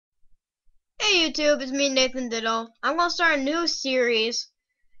Hey YouTube, it's me Nathan Ditto. I'm gonna start a new series.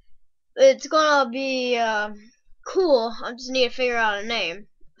 It's gonna be cool. I just need to figure out a name.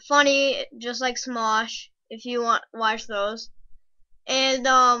 Funny, just like Smosh, if you want watch those. And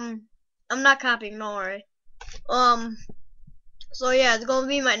I'm not copying, don't worry. So yeah, it's gonna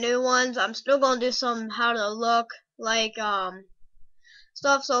be my new ones. I'm still gonna do some how to look like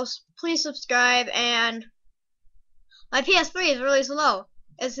stuff. So please subscribe. And my PS3 is really slow.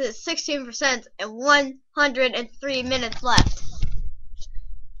 It's at 16% and 103 minutes left.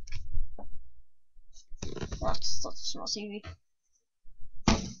 That's such a small TV.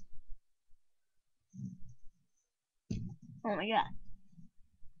 Oh my god.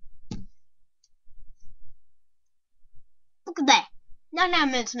 Look at that.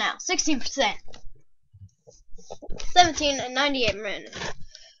 99 minutes now. 16%. 17 and 98 minutes.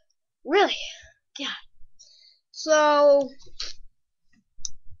 Really? God. So,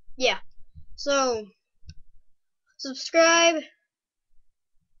 yeah. So, subscribe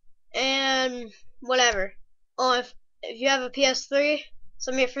and whatever. Oh, if you have a PS3,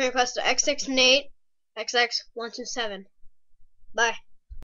 send me a friend request to XX Nate XX127. Bye.